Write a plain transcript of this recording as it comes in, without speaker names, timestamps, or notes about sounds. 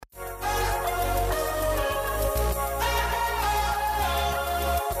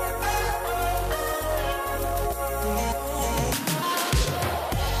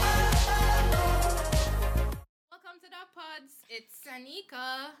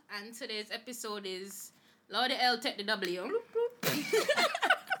and today's episode is Lord L take the W.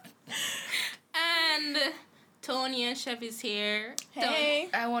 And Tony and Chef is here. Hey.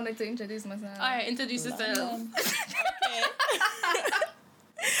 I wanted to introduce myself. Alright, introduce yourself. Okay.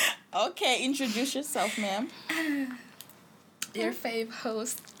 Okay, introduce yourself, ma'am. Your fave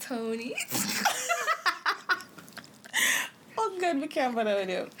host, Tony. Oh, good, we can't bother with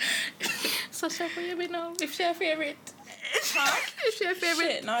you. So, Chef, what you be now? If she your favorite. If she your favorite.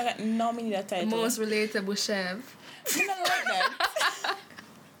 Shit, now I got no meaning that title. Most relatable chef. I don't like that.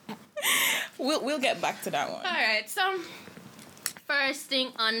 We'll get back to that one. Alright, so first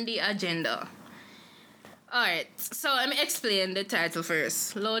thing on the agenda. Alright, so let me explain the title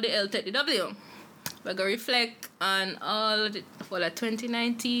first. Lord L take the W. We're going to reflect on all of the, for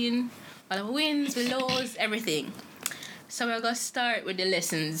 2019, all the wins, the lows, everything. So we're going to start with the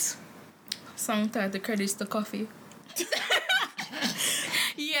lessons. Song title, credits to coffee.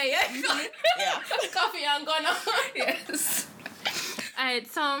 Yeah. Coffee and gonna. Yes. Alright,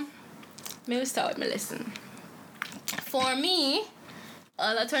 so maybe start with my lesson. For me,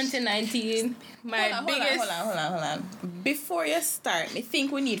 all of 2019, my biggest... Hold on. Before you start, I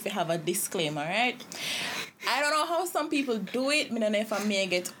think we need to have a disclaimer, right? I don't know how some people do it. I don't know if I may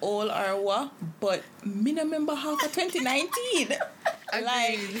get old or what, but I don't remember half of 2019.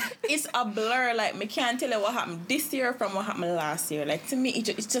 Like, it's a blur. Like, I can't tell you what happened this year from what happened last year. Like, to me,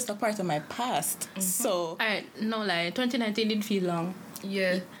 it's just a part of my past. Mm-hmm. So... Alright, no lie, 2019 didn't feel long.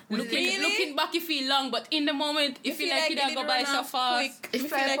 Yeah. Looking back, you feel long, but in the moment, you feel like you don't go by so fast. It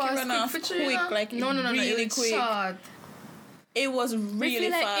felt like you run off quick, like no, really it was quick. short. It was really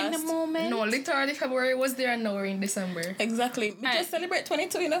feel like fast. in the moment. No, literally February was there and now we're in December. Exactly. We just celebrate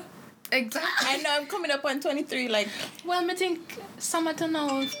 22, you know. Exactly. I know I'm coming up on 23. Like, Well, I think summer to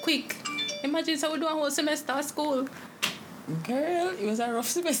now quick. Imagine so we do a whole semester of school. girl, it was a rough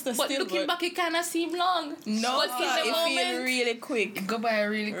semester. But still, looking back, it kind of seem long. no, but in the it moment, feel really quick. Go by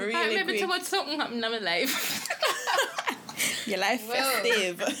really quick. Really maybe quick. too much something happened in my life. Your life Well,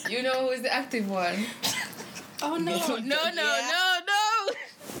 festive. You know who's the active one? Oh no! Yeah. No!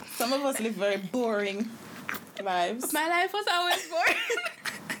 Some of us live very boring lives. My life was always boring.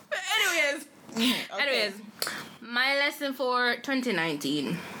 But Okay. anyways, my lesson for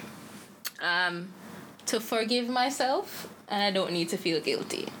 2019. To forgive myself, and I don't need to feel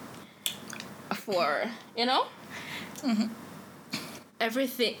guilty for, you know?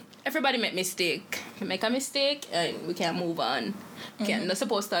 Everybody make mistake. You make a mistake and we can move on. Can't not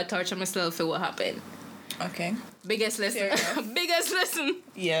supposed to torture myself for what happened. Okay. Biggest lesson. Biggest lesson.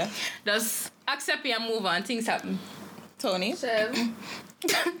 Yeah. Just accept it and move on. Things happen. Tony. Chef.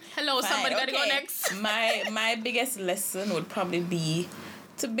 Hello, somebody Fine, gotta go next. My biggest lesson would probably be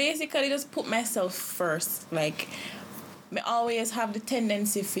to basically just put myself first. Like, I always have the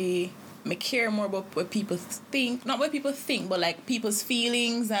tendency for me care more about what people think. Not what people think, but like people's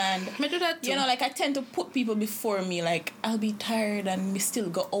feelings, and Me do that too. you know, like I tend to put people before me. Like, I'll be tired and me still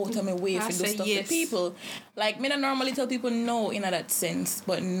go out of my way I for do say stuff yes. to people. Like, me don't normally tell people no in that sense,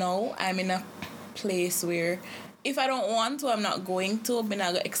 but now I'm in a place where if I don't want to, I'm not going to. I'm not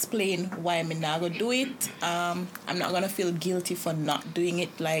going to explain why I'm not going to do it. I'm not going to feel guilty for not doing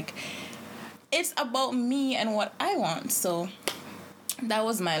it. Like, it's about me and what I want. So that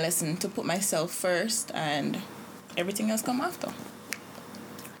was my lesson, to put myself first and everything else come after.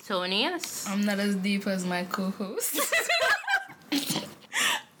 Tony, yes. I'm not as deep as my co-host.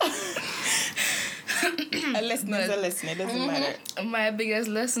 A lesson is a lesson. It doesn't matter. My biggest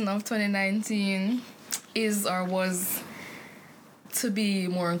lesson of 2019 is or was to be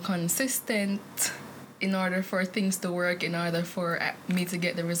more consistent in order for things to work, in order for me to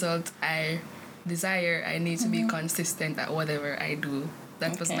get the result I desire. I need to be consistent at whatever I do.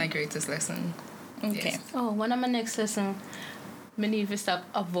 That was Okay. my greatest lesson. Okay. Yes. Oh, one of my next lesson. Me need to stop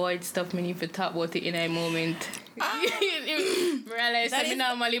avoid stuff. Me need to talk about it in a moment. Realize that That me is-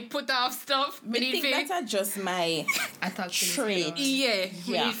 normally put off stuff. Me I need think to. that's just my I thought Trait. Yeah.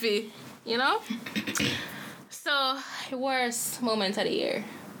 Yeah. Me need to. You know. So worst moment of the year.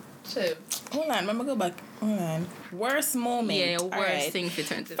 Hold on, let me go back. Hold on. Worst moment. Yeah, worst Alright. thing for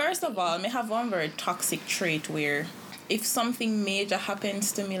 20. First of all, I have one very toxic trait where if something major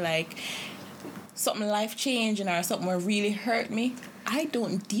happens to me, like something life-changing or something will really hurt me, I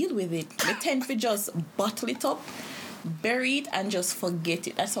don't deal with it. I tend to just bottle it up, bury it, and just forget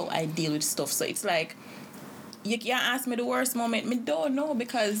it. That's how I deal with stuff. So it's like, you can't ask me the worst moment. Me don't know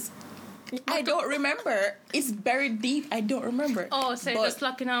because I don't remember. It's buried deep. I don't remember. Oh, so But- just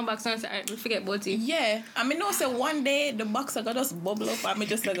locking our box and say, we forget about it. yeah, I mean, no, say one day the box I got just bubble up and me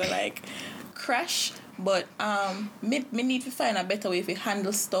just gonna like crash. But me need to find a better way to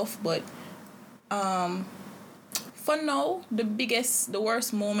handle stuff. But for now, the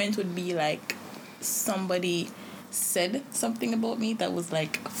worst moment would be like somebody said something about me that was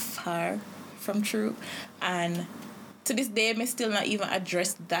like far from true, and to this day, I still not even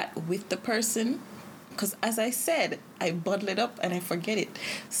address that with the person, because as I said, I bottle it up and I forget it.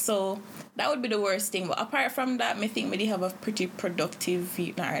 So that would be the worst thing. But apart from that, I think we have a pretty productive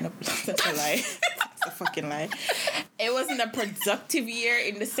year. No, that's a lie. That's a fucking lie. It wasn't a productive year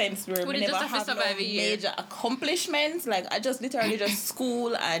in the sense where we never have no major accomplishments. Like, I just literally just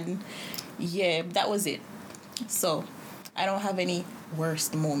school and yeah, that was it. So I don't have any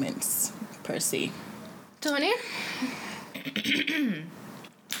worst moments per se. Tony?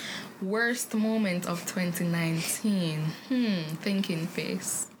 Worst moment of 2019. Thinking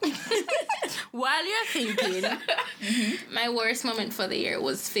face. While you're thinking, my worst moment for the year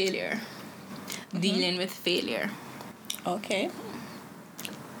was failure. Dealing with failure. Okay.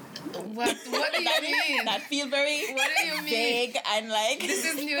 What do you mean? That feel very What do you mean? vague and like This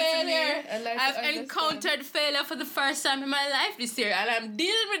is new Failure. to me. I've encountered failure for the first time in my life this year, and I'm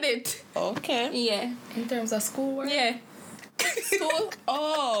dealing with it. Okay. Yeah. In terms of schoolwork? Yeah. School?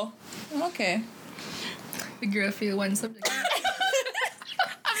 Oh. Okay. The girl feel one subject.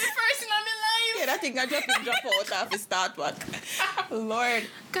 I'm the first in my life. Yeah, that thing I drop out off the start back. Lord.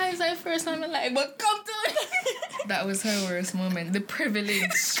 Guys, I'm first in my life, but come to it. That was her worst moment. The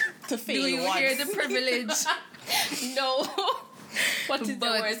privilege. To fail Do you once. hear the privilege? No. What is the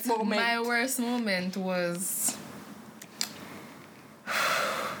But worst moment? my worst moment was...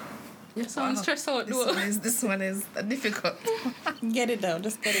 You sound stressed out, though. This one is difficult. Get it out.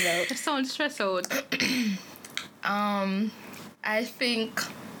 Just get it out. You sound stressed out. I think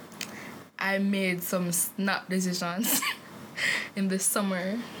I made some snap decisions in the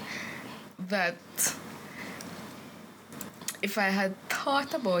summer that if I had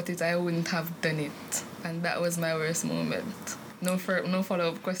thought about it, I wouldn't have done it. And that was my worst moment. No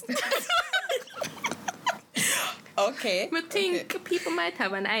follow-up questions. Okay. I think people might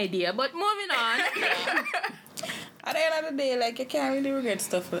have an idea, but moving on. At the end of the day, like, you can't really regret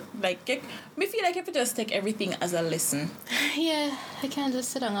stuff. Like, me feel like if you just take everything as a lesson. Yeah, I can't just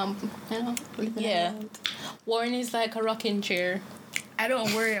sit down and, living Yeah. around. Warren is like a rocking chair. I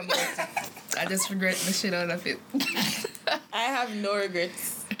don't worry about it. I just regret the shit out of it. I have no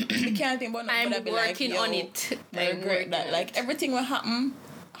regrets. I can't think about nothing. I'm but I'd be working like, yo, on it. I regret that. Like, everything will happen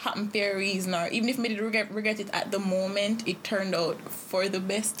for a reason, or even if me did regret it at the moment, it turned out for the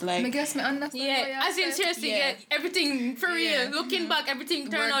best. Like, I guess me understand. Yeah, as in seriously, Yeah. everything for real. Yeah. Looking back, everything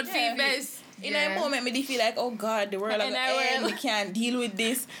turned out for Yeah. the best. in Yeah. a moment, me did feel like, oh God, the world is And I end. will- We can't deal with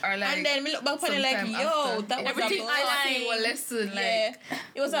this. Or like, and then me look back on it like, sometime yo, after. that was Everything a I blessing. a lesson. Like, Yeah,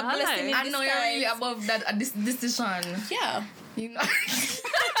 it was a Nice. blessing in I know you're really disguise. above that this decision. Yeah. You know.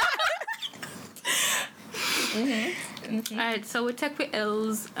 Alright, so we take the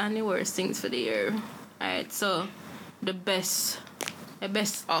L's and the worst things for the year. Alright, so the best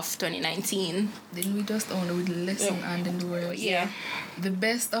of 2019. Then we just only with the lesson Yeah. and then the worst. Yeah. The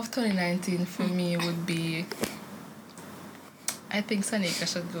best of 2019 for me would be. I think Sanika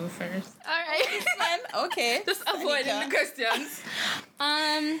should go first. Alright. Man, okay. Just avoiding Anika. the questions.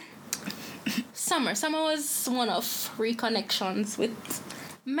 Summer. Summer was one of reconnections with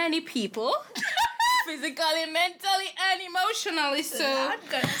many people. Physically, mentally, and emotionally. So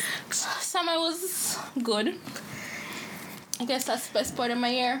summer was good. I guess that's the best part of my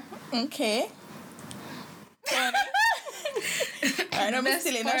year. Okay. I know I'm Best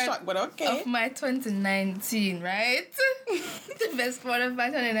still in a part shock, but okay. Of my 2019, right? The best part of my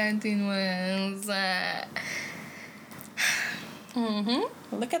 2019 was.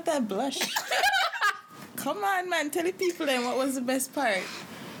 Look at that blush. Come on, man. Tell the people then what was the best part.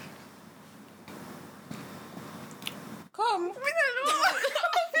 Come.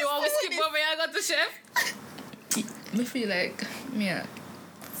 You always skip over here, I got the chef. I feel like, yeah.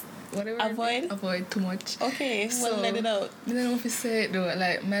 Whatever. Avoid too much. Okay, So- well, let it out. I don't know if you say it though.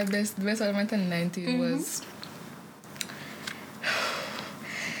 Like the best part of my 2019 was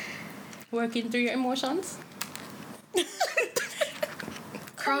Working through your emotions.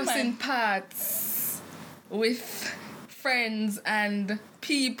 crossing paths with friends and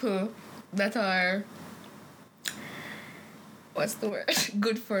people that are. What's the word?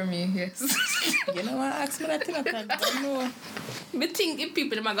 Good for me. Yes. You know what? Ask me that thing. I don't know. But think if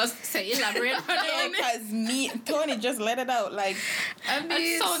people are going to say elaborate on Yeah, it. because Tony just let it out. Like, I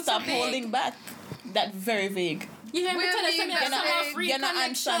mean, sounds stop so vague. holding back. That very vague. You hear me Well, tell us I mean, about some that's of like, you're not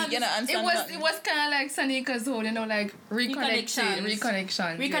answering. You're not It answering. was kind of like Sanika's whole, you know, like reconnection.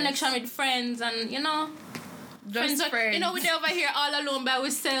 Reconnection with friends and, you know, Just friends. You know, we're over here all alone by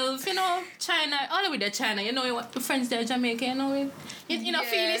ourselves, you know, China, all over there China, you know, what friends there Jamaica, you know, you know,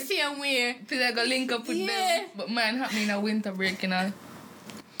 feel the same way. Feel like a link up with them. But mine happening in a winter break, you know.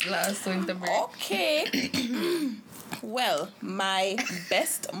 Last winter break. Okay. Well, my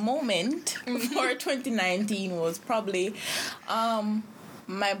best moment for 2019 was probably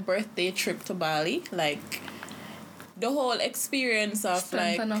my birthday trip to Bali. Like, the whole experience of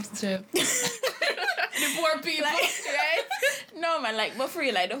Spent like enough trip. The poor people, right? no man, like, but for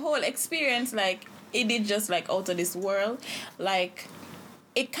real, like the whole experience, like it did just like out of this world. Like,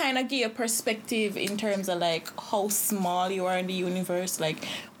 it kind of gave a perspective in terms of like how small you are in the universe. Like,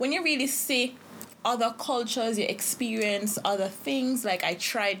 when you really see other cultures, you experience other things. Like, I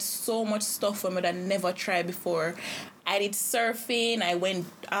tried so much stuff from it I never tried before. I did surfing. I went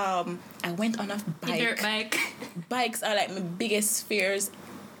on a bike. Dirt bike. Bikes are like my biggest fears,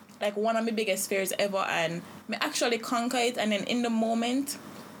 like one of my biggest fears ever, and me actually conquer it. And then in the moment,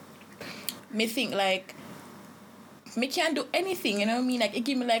 me think like me can't do anything, you know what I mean? Like, it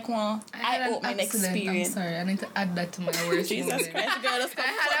give me like one eye-opening experience. I'm sorry, I need to add that to my worst Jesus moment. Christ, girl, let's go. I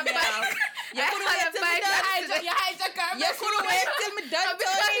had a bike. You couldn't wait till me done. You hijack her. You couldn't wait till me done.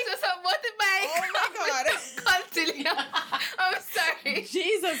 Tony. Just a motorbike. Oh my God. Continue. I'm sorry.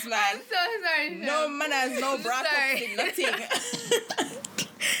 Jesus, man. So sorry. No manners, no bra Sorry. nothing.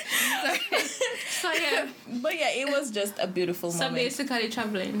 So yeah. But yeah, it was just a beautiful So moment. basically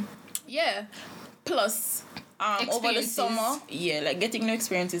traveling. Yeah. Plus, over the Experiences. summer, yeah, like getting new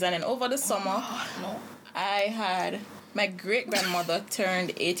experiences. And then over the summer, I had my great grandmother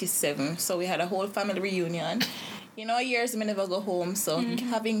turned 87, so we had a whole family reunion. You know, years me never go home, so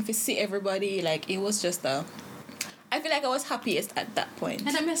having to see everybody, like, it was just I feel like I was happiest at that point.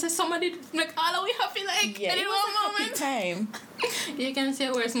 And I said somebody like all are we happy like Yeah, and it it was was a happy time. You can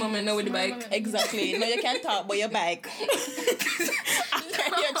say worst moment now with the bike. Exactly. No, you can't talk about your bike. You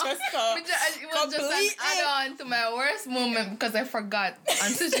just talk. It was just an add-on to my worst moment because I forgot.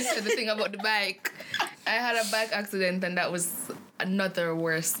 Until she said the thing about the bike. I had a bike accident and that was another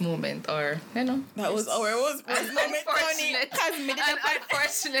worst moment, or, you know. That was our worst moment, Tony. An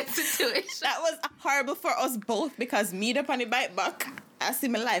unfortunate situation. That was horrible for us both because me up on the bike back, I see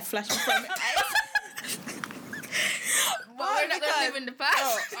my life flash before my eyes. But we're not going to live in the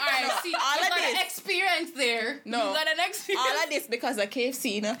past. No, Alright, no, see, all you of got an this. experience there. No. You got an experience. All of this because of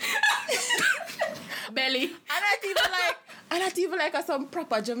KFC, you know. Belly. And not even like a some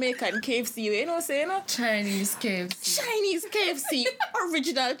proper Jamaican KFC, you know what I'm saying? No? Chinese KFC. Chinese KFC,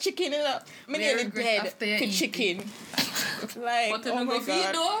 original chicken, you know. Me nearly regret dead after you for eat chicken. Like, But you oh don't my go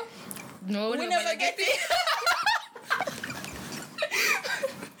feed God. though. No, We never get it.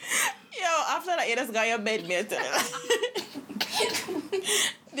 Yo, after that, you just got your bedmate.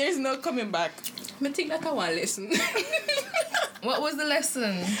 There's no coming back. I think that I want to listen. What was the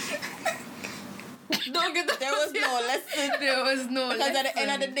lesson? Don't get the There was no lesson. There was no Because lesson. at the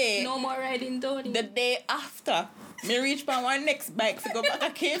end of the day, no more riding Tony. the day after, me reach my one next bike to go back to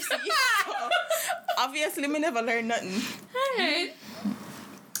KFC. So, obviously, me never learned nothing. Alright.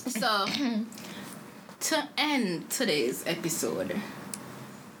 So, to end today's episode,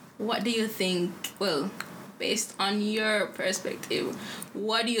 what do you think, well, based on your perspective,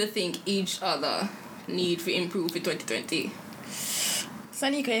 what do you think each other need to improve for 2020?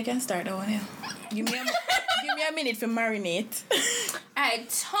 Sanika, you can start that one here. Give me a minute for marinate. Alright,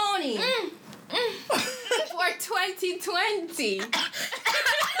 Tony. For 2020.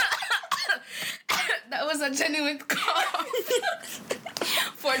 That was a genuine cough.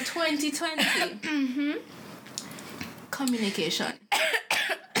 For 2020. Communication.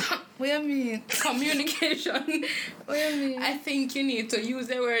 What do you mean? Communication. What do you mean? I think you need to use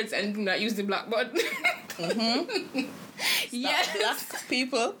the words and do not use the black button. Yes. Black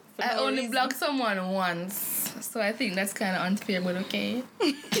people. for I no only reason. blocked someone once, so I think that's kind of unfair, but okay.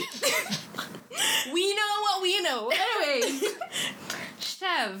 We know what we know. Anyways.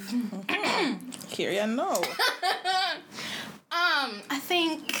 Chev. Here you know. I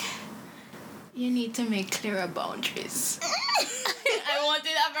think you need to make clearer boundaries. I want to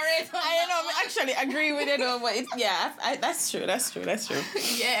elaborate on I know. I actually agree with it, though, but that's true.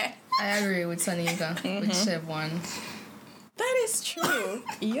 Yeah. I agree with Sanika, with Chev one. That is true.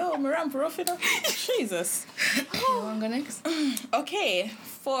 Yo, Miram rough, you know. Jesus. You want to go next? Okay,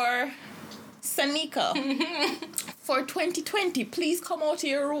 for Sanika, for 2020, please come out of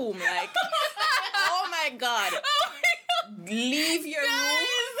your room. Like, oh my God. Leave your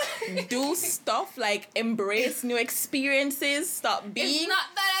room do stuff, like embrace new experiences, stop being It's not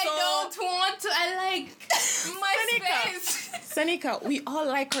that so- I don't want to. I like my Seneca. space. Seneca, we all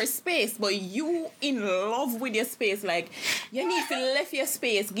like our space, but you in love with your space. Like, you need to left your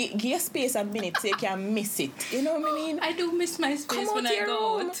space. Give your space a minute so you can miss it. You know what I mean? I do miss my space Come when out I your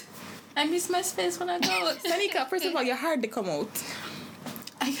go room. out. I miss my space when I go out. Seneca, first of all, you're hard to come out.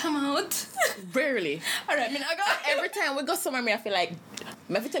 I come out. Rarely. All right, I mean, I go. Every time we go somewhere, me I feel like,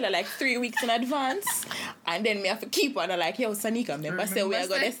 I have to tell her like 3 weeks in advance, and then me have to keep on her like, yo, Sanika, remember say we are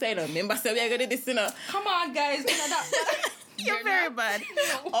going to say no, remember say we are going to this, you know. Come on, guys. You know that. You're very bad.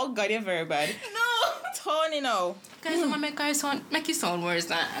 Oh God, you're very bad. No. Tony, no. Guys, I'm gonna make you sound worse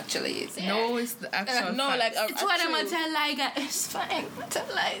than it actually is. No, it's the actual No, fact. like It's what I'm gonna tell lie, guys. It's fine. Tell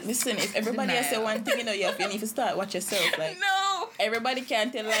lies. Listen, if everybody else say one thing, you know, you need to start watch yourself. Like, No. everybody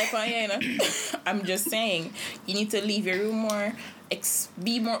can't tell life on here, you know. I'm just saying, you need to leave your room more.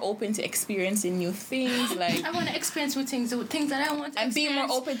 Be more open to experiencing new things, like, I want to experience new things, the things that I want to and be experience.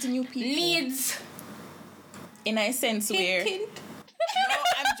 more open to new people. Needs. In a sense where. Hint.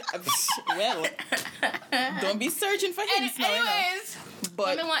 No, well, don't be searching for hints now, you know. Anyways,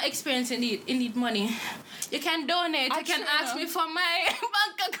 But I want experience indeed. You need money. You can donate. You can Actually, ask no. me for my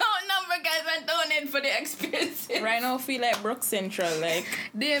bank account number, guys, and donate for the experience. right now, I feel like Brook Central, like,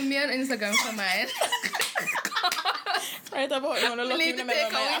 DM me on Instagram for mine. right about now, look need in to my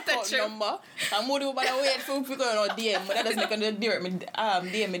take away the account trip. number. I'm more about to wait for people on DM, but that doesn't make them direct me,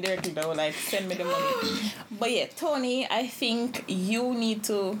 DM me directly, that will like send me the money. But yeah, Tony, I think you need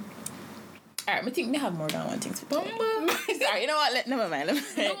to. Alright, I think we have more than one thing to tell you. Bumble. Sorry, you know what? Never mind. Go on,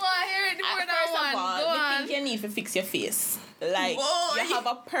 hear it more than First one. of all, Go I on. think you need to fix your face. Like, Boy. you have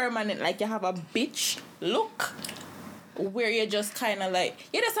a permanent, like, you have a bitch look where you're just kind of like,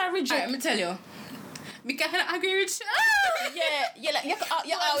 you're just a rigid. Alright, let me tell you. Because I agree with you. Yeah, like,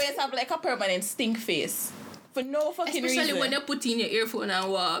 you always have like a permanent stink face. For no fucking Especially reason. when you put in your earphone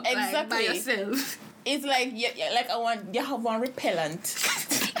and walk like, by Exactly. yourself. It's like, like you have one repellent.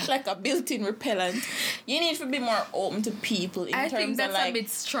 Like a built-in repellent. You need to be more open to people in I terms think that's of like, a bit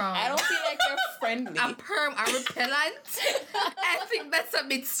strong. I don't feel like you're friendly. a repellent. I think that's a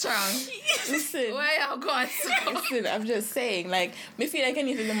bit strong. Listen. Where y'all going? So? Listen, I'm just saying, like, me feel like I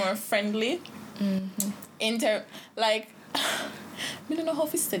need to be more friendly. Mm-hmm. Like, I don't know how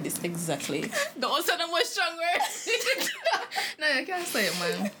to say this exactly. Don't say the more strong words. No, you can't say it,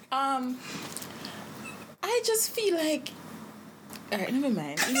 man. I just feel like, alright, never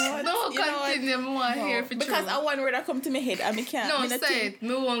mind. You know what? No, You know what? continue. I want to hear for Because true. I one word that come to my head and I can't. No, me not say think- it.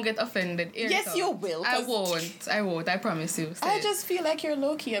 Me won't get offended. Hear Yes, it out. you will, I 'cause- won't. I won't. I promise you. Say I it. just feel like you're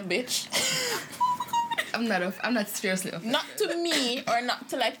low-key a bitch. I'm not seriously offended. Not to me or not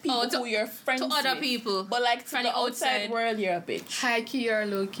to like people Oh, to- who you're friends to other with. people. But like to From the the outside outside. world, you're a bitch. High key or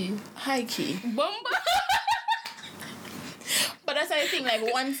low key? High key. Bumba. But that's the thing,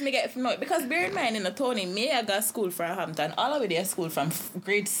 like once me get from out, because bear in mind in the Tony, me I got school from Hampton, all of there school from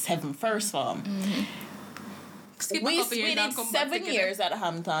grade 7 first form. Skip a We couple years did and come back 7 together. years at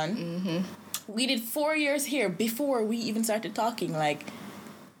Hampton. We did 4 years here before we even started talking. Like,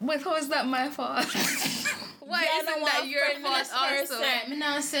 But how is that my fault? Why Yeah, I isn't don't that want your friend fault this also? person. Alright, me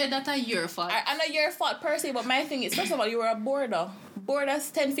now say that are your fault. I know your fault per se, but my thing is, first of all, you were a boarder. Boarders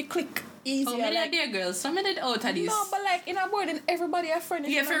tend to click easier. Oh, me like, dear girls. So me did out of this. no, but like in a boarding, everybody a friend.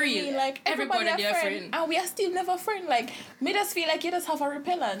 if Yeah, you know for what I real. mean. Like everybody Everybody a they a friend, friend. and we are still never friend. Like me just feel like you just have a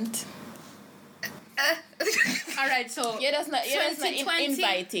repellent. Alright, so You're just not 2020.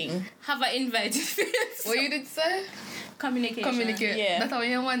 inviting. have an invite. What you did say? Communication. Communicate. Yeah. That's how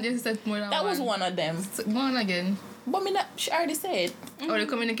you want. You said more than That was one of them. Go on again. But me not. She already said. Or the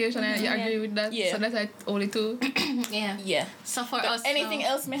communication. You agree with that? Yeah. So that's like only two. Yeah. Yeah. So for But us anything now,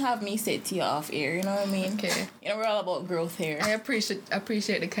 else may have me say to you off air. You know what I mean? Okay. You know we're all about growth here. I appreciate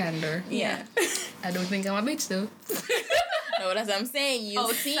the candor. Yeah. I don't think I'm a bitch though. No, that's what I'm saying. You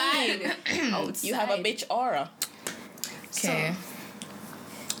outside. see, outside. you have a bitch aura. Okay.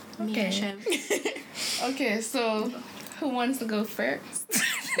 Me Okay. and Chev. Okay, so who wants to go first?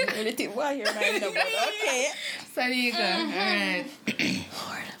 Really think why you're mind about. Okay. Sanika. Alright.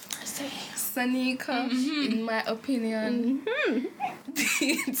 Lord of mercy. Sanika, in my opinion,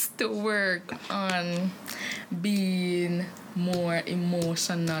 needs to work on being more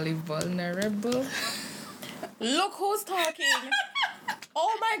emotionally vulnerable. Look who's talking.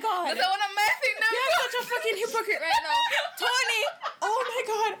 Oh my god. That's one of my things. You're such a fucking hypocrite right now. Tony! Oh my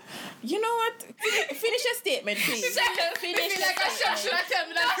god. You know what? Finish your statement, please. Finish your like a shot should I tell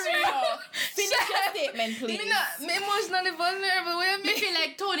me that Finish your statement, please. Me emotionally vulnerable. What you Me mean? feel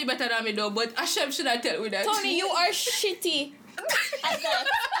like Tony better than me though, but Hashem should I tell with that. Tony, you are shitty at that.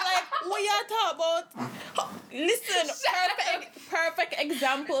 Like, I talk about? Listen, perfect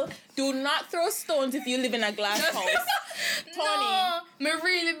example. Do not throw stones if you live in a glass house. Tony. No, me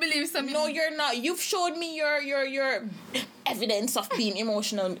really believe something. No, you're not. You've showed me your evidence of being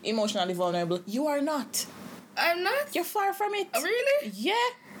emotionally vulnerable. You are not. I'm not. You're far from it. Really? Yeah.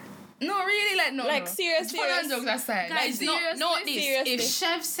 No, really, like no. Like, no. serious. Fun and jokes aside, Guys, like, no, this. seriously. If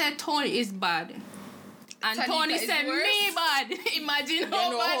Chef said Tony is bad, and Tanika Tony is said worse. me bad, imagine You how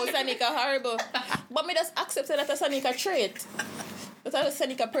know how bad. Sanika horrible. But me just accept that that's a Sanika trait. That's a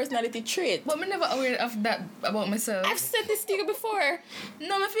Sanika personality trait. But I'm never aware of that about myself. I've said this to you before.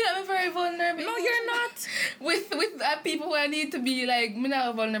 No, I feel like I'm very vulnerable. No, you're not. With people who I need to be like, I'm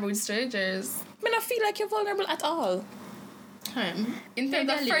not vulnerable with strangers. I don't feel like you're vulnerable at all. In terms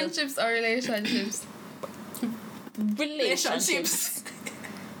of friendships or relationships. Relationships.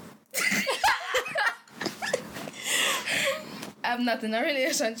 I'm not in a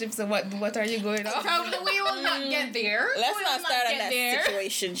relationship, so what are you going on? Probably we will not get there. Let's We not will start on get that there.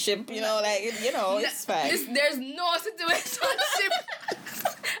 situationship. It's fine. There's no situationship.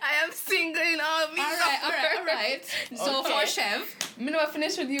 I am single in all me. All right. So Okay. for Chef, Me never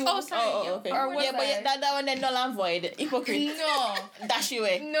finish with you. Oh, sorry. Oh, okay. Or was Yeah, but I? that one then null and void. Hypocrite. No. Dash you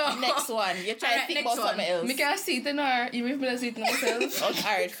away. No. Next one. You're trying Alright, to think next about something else. Me can't see it in her, even if me don't see it in myself. Okay,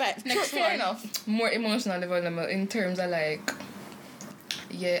 alright, fine. Next Fair one. enough. More emotionally vulnerable in terms of like,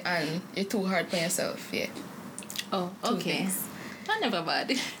 yeah, and you're too hard on yourself, yeah. oh, okay. things. That never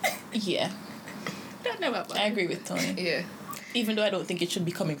bad. Yeah, That never bad. I agree with Tony. Yeah. Even though I don't think it should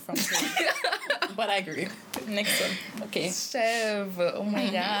be coming from Tony. But I agree. Next one. Okay. Chev, oh my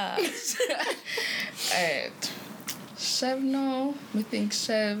gosh. Alright. Chev, no. I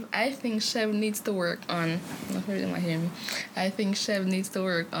think Chev needs to work on. Not really want to hear me. I think Chev needs to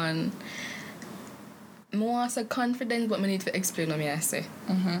work on. More as a confidence, but I need to explain what I say.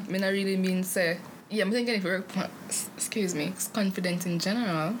 I not really mean say. Yeah, I'm thinking if you work on, confidence in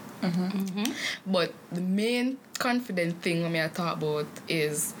general. But the main confident thing when I talk about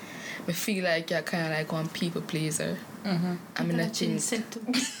is I feel like you're kind of like one people pleaser. I mean, That she said to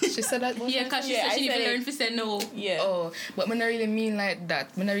me. she said that. Yeah, because she Yeah, said I she said even it. learned to say no. Yeah. Oh, but I not really mean like that.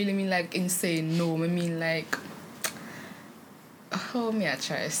 I not really mean like in saying no. I mean like, how me I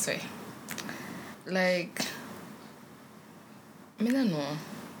try to say? Like, I don't know.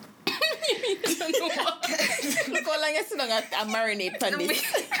 Look how long you sit on a marinade on this.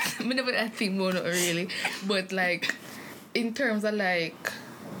 I never I think about it really, but like in terms of like,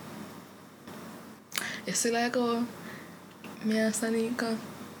 you see like me and Sanika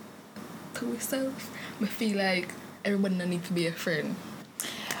to myself, I feel like everybody don't need to be a friend.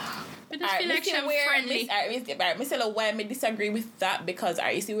 I just feel like she's friendly. Me say why I disagree with that because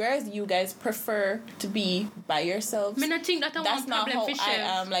you see whereas you guys prefer to be by yourselves. I not think that I That's want not problem how for I Chef.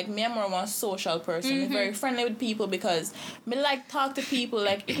 am. Like me, I'm more one social person. I'm very friendly with people because me like talk to people.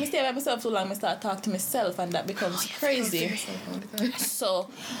 Like if I stay by myself too long, I start talk to myself, and that becomes crazy. So,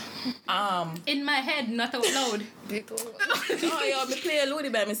 In my head, not out loud. oh yo, me play a loody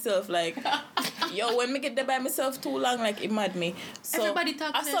by myself. Like yo, when me get there by myself too long, like it mad me. So Everybody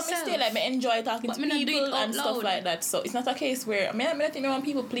talk to I saw me themselves. stay like me enjoy talking But to me not do it people out and stuff loud. like that. So it's not a case where I think me want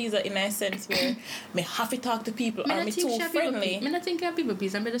people pleaser in a sense where me have to talk to people or me too friendly. I not think you're people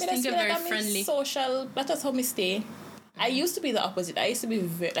please. I just think you're very friendly. Social. That's how me stay. I used to be the opposite. I used to be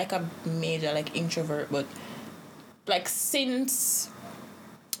like a major like introvert, but like since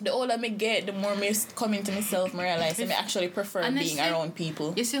the older me get, the more me come into myself, I realize I actually prefer being Honestly, around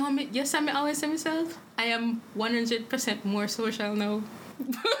people. You see how me? Yes, I always say myself. I am 100% more social now.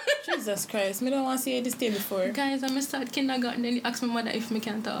 Jesus Christ, me don't want to see this day before. Guys, I'm start kindergarten. Then you ask my mother if me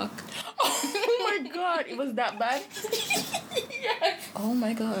can talk. Oh my God, it was that bad. Yes. Oh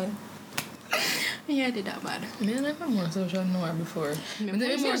my God. Yeah, I did that bad. Me never more social now before. Me Me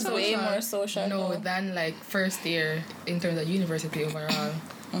never more more social. Way more social. No, now. than like first year in terms of university overall.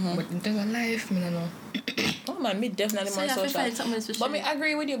 But in terms of life, me don't know. Oh man, me definitely So more you have to social. find something else to But me share.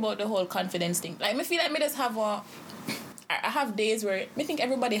 agree with you about the whole confidence thing. Like me feel like me just have I have days where I think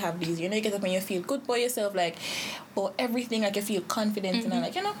everybody have these. You know, you get up and you feel good by yourself, like about everything, like you feel confident and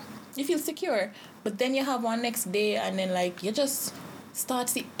like you feel secure. But then you have one next day and then like you just start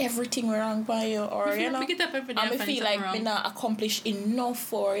to see everything wrong by you, or Me get up every day and and me find feel something like me wrong. not accomplished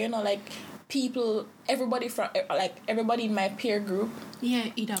enough, or like people, everybody from like everybody in my peer group, Yeah,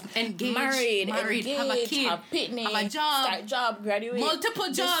 either engaged, married, have a kid, have picnic, have a job, start job, graduate, multiple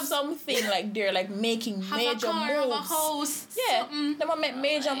do jobs, something like they're like making have major a car, moves. have a house. Yeah, something. them make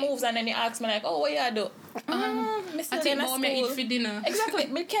major moves, and then they ask me like, "Oh, what you do?" Me still I think in about me eat school. for dinner. Exactly.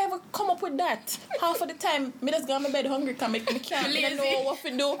 Me can't even come up with that. Half of the time, me just go on my bed hungry because me can't me don't Lazy. know what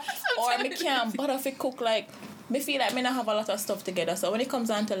to do. Or me can't bother to cook. Like, me feel like me not have a lot of stuff together. So when it comes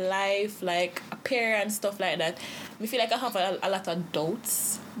down to life, like appear and stuff like that, me feel like I have a lot of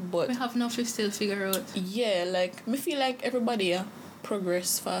doubts. But We have enough to still figure out. yeah, like, me feel like everybody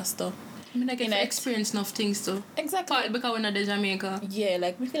progress faster. I mean, I get In to it. experience enough things too. Exactly. Partly because we're not in Jamaica. Yeah,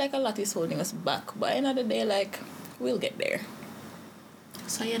 like, me feel like a lot is holding us back. But at the end of the day, like, we'll get there.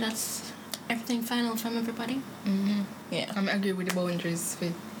 So yeah, that's everything final from everybody. Yeah. I agree with the boundaries.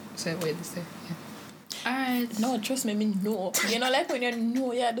 Say what you say. Yeah. Alright. No, trust me, me know. You know, like when you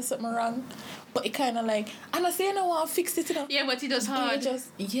know you do something wrong, but it kind of like, I'm not saying I want to fix it, you know. Yeah, but it does But you hard. just,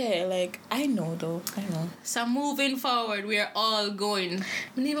 yeah, like, I know though. I know. So moving forward, we are all going.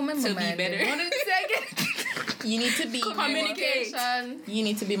 I need to remember To be man, better. What did you say again? You need to be Communicate. Communication. You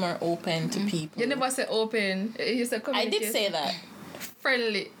need to be more open to people. You never say open. You said I communicate. did say that.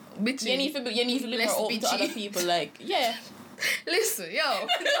 Friendly. Bitchy. You need to be Less more open to bitchy. other people. Like, yeah. Listen, yo.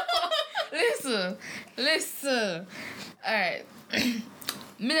 Listen. Alright.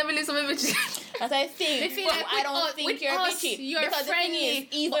 Me never listen to bitchy. But I think, Me feel but like I with don't us- think with you're us, bitchy. you're because friendly, the thing is,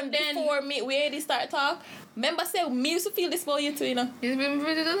 even but then- before we already start talk, remember say, me used to feel this about you too, you know.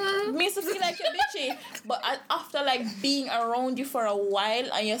 Me used to feel like you're bitchy. But after like being around you for a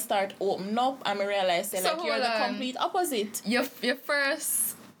while and you start opening up, and I realize say, So like you're hold the on. complete opposite. Your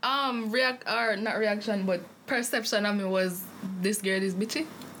first not reaction but perception of me was this girl is bitchy.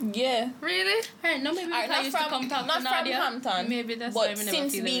 Yeah. Really? Alright, no, maybe Alright, because I not used to from, come talk not to from Nadia. Hampton. Maybe that's why but we never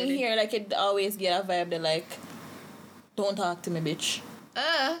since feel being it. here, like it always get a vibe that like, don't talk to me, bitch.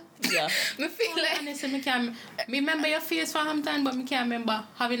 Yeah. Me feel like Honestly, me can't. Me remember your face for Hampton, but me can't remember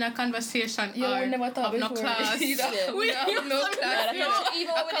having a conversation. yeah, or we never talk have no before. class. Yeah. We have no Yeah, class. that's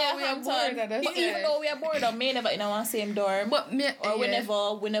even when Okay, we are bored, Hampton, that's but it. even though we are bored, or may never in our same dorm, But me or yeah,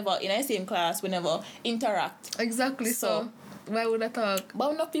 we never in our same class, we never interact. exactly so. Why would I talk?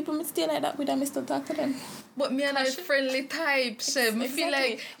 But enough people me stay like that with them, me still talk to them. But me and I friendly type, Chef. Me feel Exactly.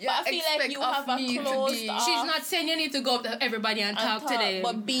 like But I feel like you have a closed She's off not saying you need to go up to everybody and talk to them.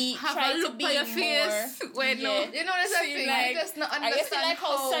 but have try a to look be by your more, face. When yeah. no, you know that's a See, thing. like- I just not I understand guess like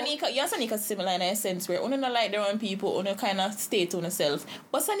how Sanika, yeah, Sanika's similar in a sense where only not like their own people, only kind of stay to herself.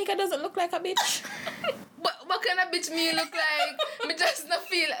 But Sanika doesn't look like a bitch. But what kind of bitch me look like? Me just not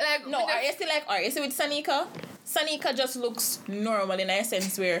feel like No, me I see like, alright, you see with Sanika, Sanika just looks normal in a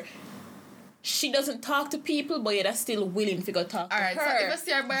sense where she doesn't talk to people, but yet are still willing to go talk Alright, to so her. if I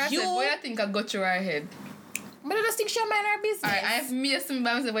see her by herself, You- what do you think I got through her head? But I just think she'll mind her business. Alright, I have me as me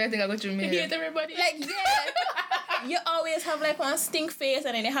by myself, what do you think I got through me hate head? everybody. Like, yeah. You always have like one stink face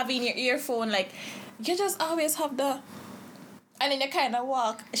and then you have it in your earphone, like, you just always have the... And then you kind of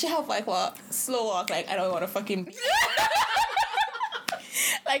walk. She have like what? Slow walk, like, I don't want to fucking... be.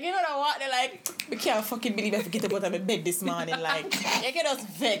 Like, you know that walk, they're like, we can't fucking believe I have to get up out of my bed this morning. Like, you get us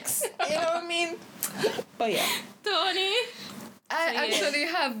vexed. You know what I mean? But yeah. Tony. I So, yeah. actually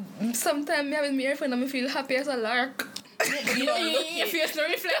have sometimes me having my earphone and me feel happy as a lark. You don't look Your it. face don't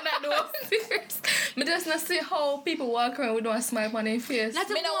reflect that though. Serious. Me just not see how people walk around with one smile on their face. That's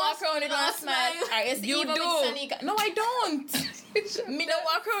Me don't walk around with a smile. Alright, You even do. with Sanika. No, I don't. Me don't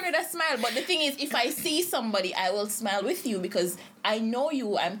walk around with a smile. But the thing is, if I see somebody, I will smile with you because I know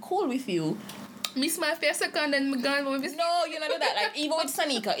you. I'm cool with you. Me smile for a second and me gone with this. No, you know that. Like even with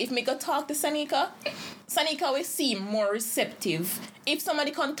Sanika, if me go talk to Sanika, Sanika will seem more receptive. If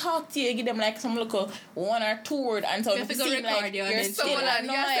somebody can talk to you, give them like some little 1 or 2 word and so You have to go seem record like you and you're then So still hold on,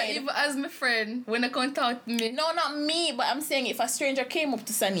 you say annoyed. even as my friend, when they come talk to me, No, not me, but I'm saying if a stranger came up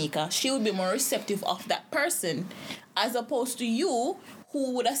to Sanika, she would be more receptive of that person as opposed to you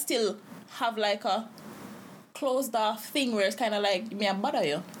who would have still have like a closed off thing where it's kind of like, me and bother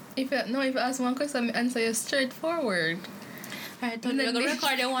you. if you ask one question, I answer you straightforward. Alright, Tony, we're gonna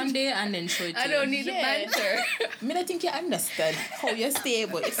record it one day and then show it to I you. don't need the Yeah. banter. Me don't think you understand how you stay,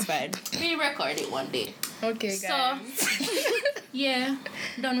 but it's fine. We record it one day. Okay, So, guys. yeah,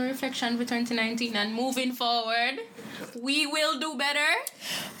 done reflection for 2019 and moving forward, we will do better.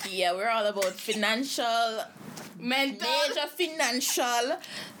 Yeah, we're all about financial, Mental. major financial,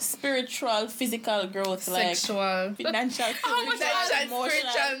 spiritual, physical growth, like Sexual. financial, How much physical,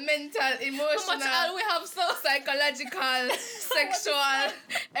 Spiritual, mental, How emotional, much all we have so psychological, sexual,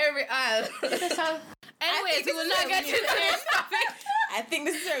 every all. Anyways, we will not get into this topic. I think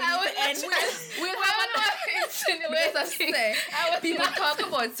this is where we I need to end. we'll have another say. People talk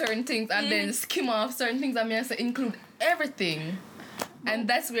about certain things and then skim off certain things and me say include everything. And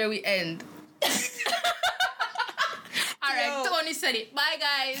that's where we end. Alright, Tony said it. Bye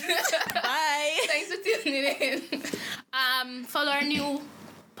guys. Bye. Thanks for tuning in. Follow our new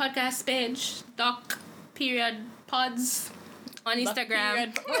podcast page, Doc.pods on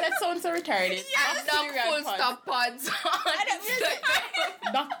Instagram. Oh, that sounds so retarded. At Doc Pods on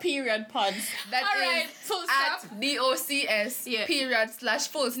Instagram. Doc.pods. That Alright, is full at stop. DOCS Yeah.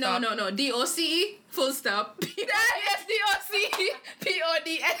 /full stop. No. DOCE, full stop. Yes,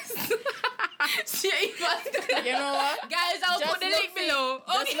 DOCPODS. You know what? Guys, I'll Just put the look link for- below.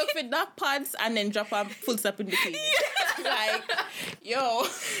 Just look for Doc Pods and then drop a full stop in between. Like, yo.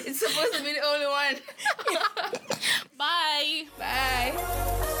 It's supposed to be the only one. Bye.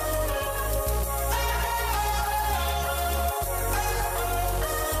 Bye.